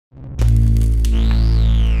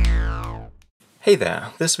Hey there,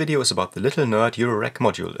 this video is about the Little Nerd Eurorack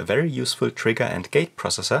module, a very useful trigger and gate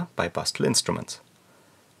processor by Bastl Instruments.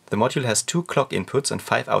 The module has 2 clock inputs and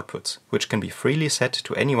 5 outputs, which can be freely set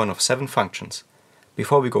to any one of 7 functions.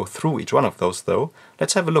 Before we go through each one of those though,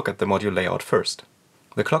 let's have a look at the module layout first.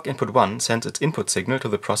 The clock input 1 sends its input signal to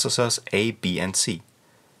the processors A, B and C,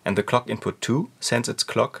 and the clock input 2 sends its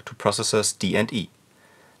clock to processors D and E.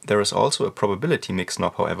 There is also a probability mix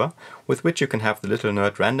knob, however, with which you can have the Little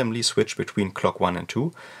Nerd randomly switch between clock 1 and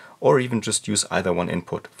 2, or even just use either one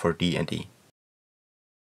input for D and E.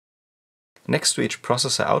 Next to each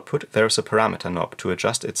processor output there is a parameter knob to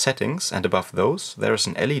adjust its settings, and above those there is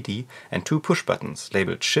an LED and 2 push buttons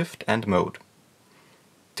labeled Shift and Mode.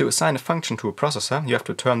 To assign a function to a processor, you have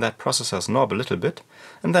to turn that processor's knob a little bit,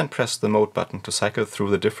 and then press the Mode button to cycle through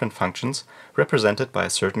the different functions represented by a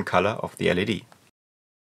certain color of the LED.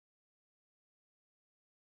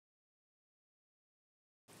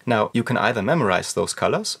 Now, you can either memorize those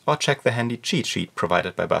colors or check the handy cheat sheet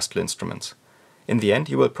provided by Bastl Instruments. In the end,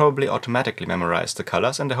 you will probably automatically memorize the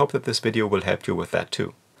colors, and I hope that this video will help you with that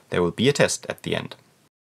too. There will be a test at the end.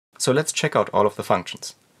 So let's check out all of the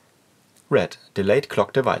functions. Red, delayed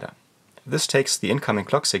clock divider. This takes the incoming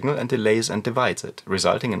clock signal and delays and divides it,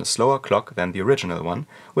 resulting in a slower clock than the original one,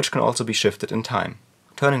 which can also be shifted in time.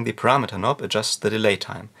 Turning the parameter knob adjusts the delay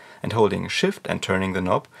time, and holding Shift and turning the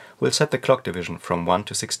knob will set the clock division from 1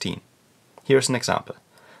 to 16. Here's an example.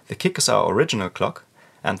 The kick is our original clock,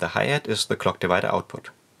 and the hi-hat is the clock divider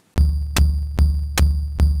output.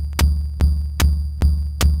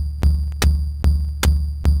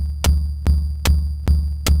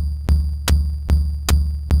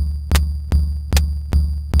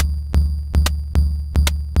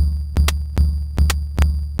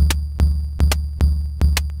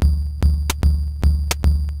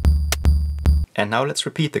 And now let's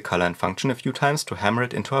repeat the color and function a few times to hammer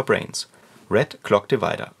it into our brains. Red clock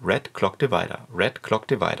divider, red clock divider, red clock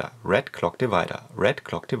divider, red clock divider, red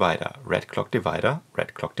clock divider, red clock divider,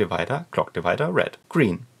 red clock divider, red.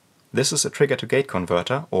 Green. This is a trigger to gate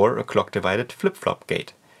converter or a clock divided flip-flop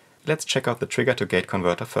gate. Let's check out the trigger to gate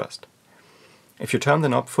converter first. If you turn the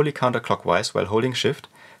knob fully counterclockwise while holding Shift,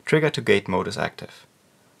 trigger to gate mode is active.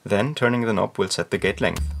 Then turning the knob will set the gate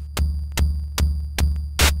length.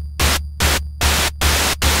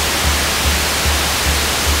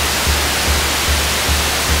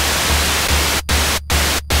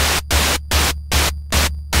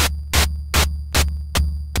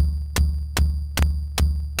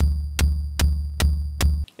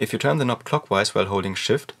 If you turn the knob clockwise while holding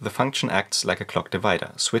Shift, the function acts like a clock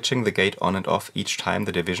divider, switching the gate on and off each time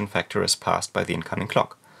the division factor is passed by the incoming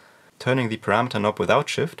clock. Turning the parameter knob without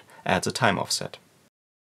Shift adds a time offset.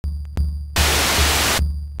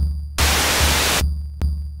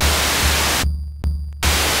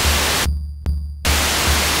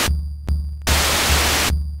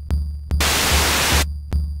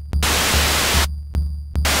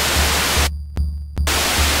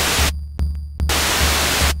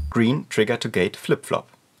 Green trigger to gate flip-flop,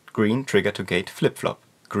 green trigger to gate flip-flop,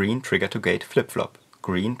 green trigger to gate flip-flop,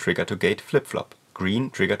 green trigger to gate flip-flop, green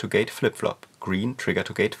trigger to gate flip-flop, green trigger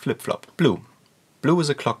to gate flip-flop. Blue. Blue is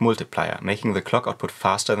a clock multiplier, making the clock output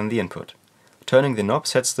faster than the input. Turning the knob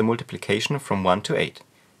sets the multiplication from 1 to 8.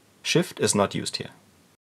 Shift is not used here.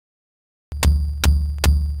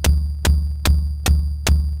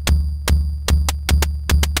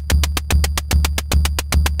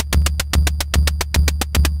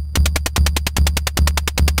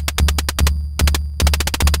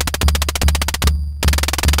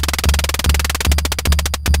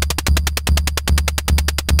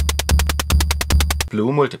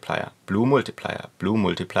 Blue multiplier, blue multiplier, blue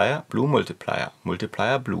multiplier, blue multiplier,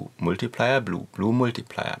 multiplier blue, multiplier blue, blue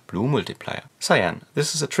multiplier, blue multiplier. Cyan.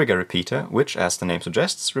 This is a trigger repeater, which, as the name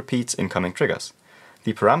suggests, repeats incoming triggers.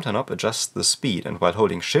 The parameter knob adjusts the speed and, while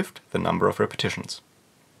holding Shift, the number of repetitions.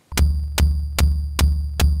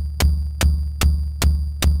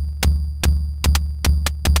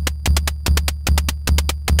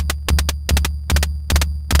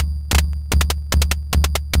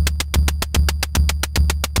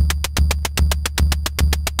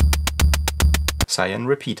 Cyan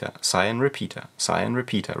repeater, cyan repeater, cyan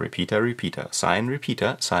repeater, repeater repeater, cyan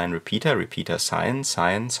repeater, cyan repeater, repeater, cyan,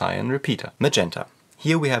 cyan, cyan repeater. Magenta.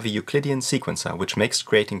 Here we have a Euclidean sequencer, which makes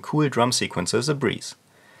creating cool drum sequences a breeze.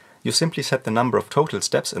 You simply set the number of total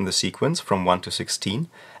steps in the sequence from 1 to 16,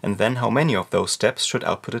 and then how many of those steps should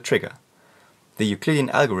output a trigger. The Euclidean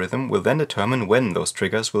algorithm will then determine when those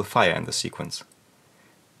triggers will fire in the sequence.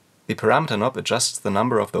 The parameter knob adjusts the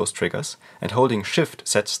number of those triggers, and holding Shift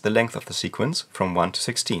sets the length of the sequence from 1 to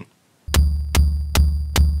 16.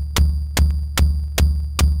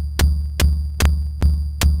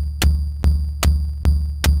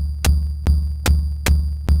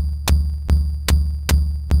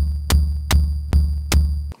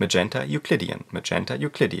 magenta Euclidean, magenta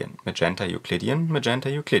Euclidean, magenta Euclidean,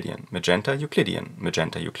 magenta Euclidean, magenta Euclidean,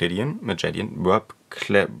 magenta Euclidean,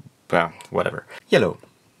 whatever. Yellow.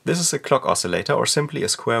 This is a clock oscillator or simply a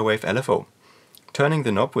square wave LFO. Turning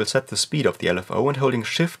the knob will set the speed of the LFO and holding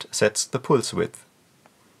Shift sets the pulse width.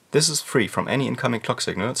 This is free from any incoming clock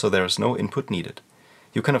signal, so there is no input needed.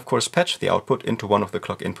 You can of course patch the output into one of the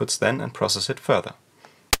clock inputs then and process it further.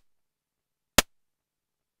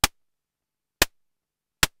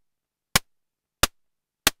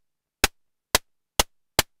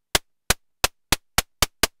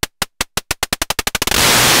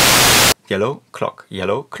 Yellow clock,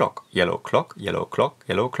 yellow clock, yellow clock, yellow clock,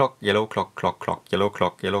 yellow clock, yellow clock, clock clock, yellow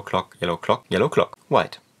clock, yellow clock, yellow clock, yellow clock.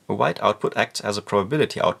 White. A white output acts as a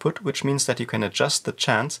probability output, which means that you can adjust the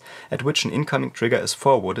chance at which an incoming trigger is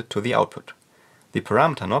forwarded to the output. The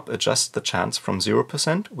parameter knob adjusts the chance from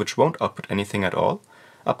 0%, which won't output anything at all,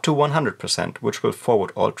 up to 100%, which will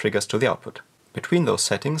forward all triggers to the output. Between those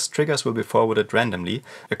settings, triggers will be forwarded randomly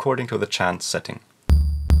according to the chance setting.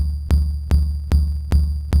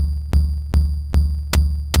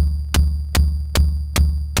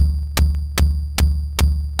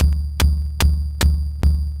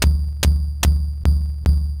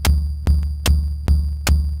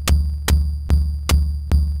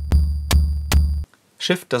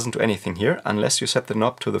 Shift doesn't do anything here unless you set the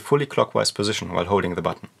knob to the fully clockwise position while holding the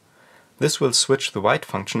button. This will switch the white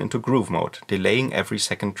function into groove mode, delaying every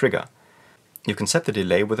second trigger. You can set the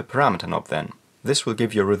delay with a parameter knob then. This will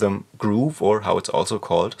give your rhythm groove, or how it's also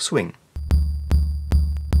called, swing.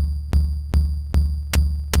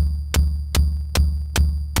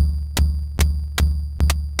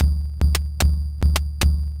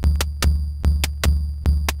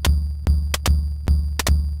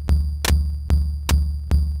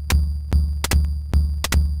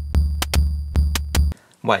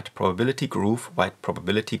 White probability groove, white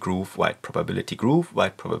probability groove, white probability groove,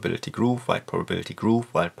 white probability groove, white probability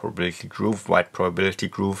groove, white probability groove, white probability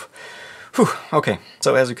groove. Whew, okay.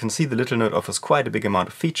 So as you can see, the Little Nerd offers quite a big amount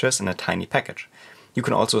of features in a tiny package. You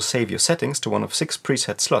can also save your settings to one of 6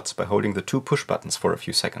 preset slots by holding the 2 push buttons for a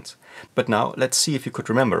few seconds. But now let's see if you could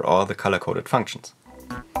remember all the color-coded functions.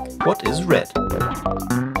 What is red?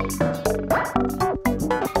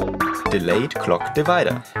 Delayed clock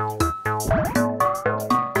divider.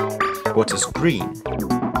 What is green?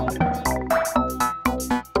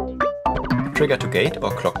 Trigger to gate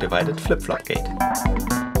or clock divided flip-flop gate.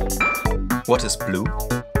 What is blue?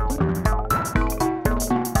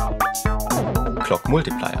 Clock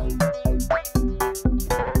multiplier.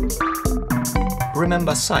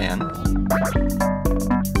 Remember cyan?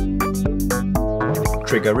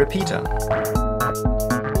 Trigger repeater.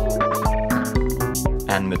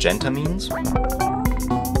 And magenta means?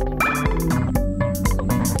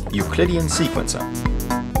 Euclidean sequencer.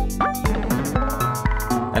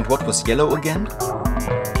 And what was yellow again?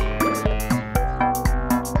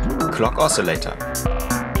 Clock oscillator.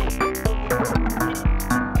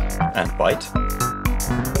 And white?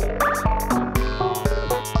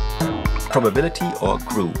 Probability or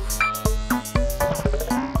groove.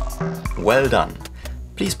 Well done!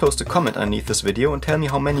 Please post a comment underneath this video and tell me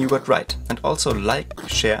how many you got right. And also like,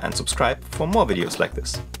 share and subscribe for more videos like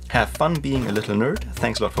this. Have fun being a little nerd,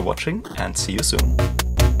 thanks a lot for watching, and see you soon.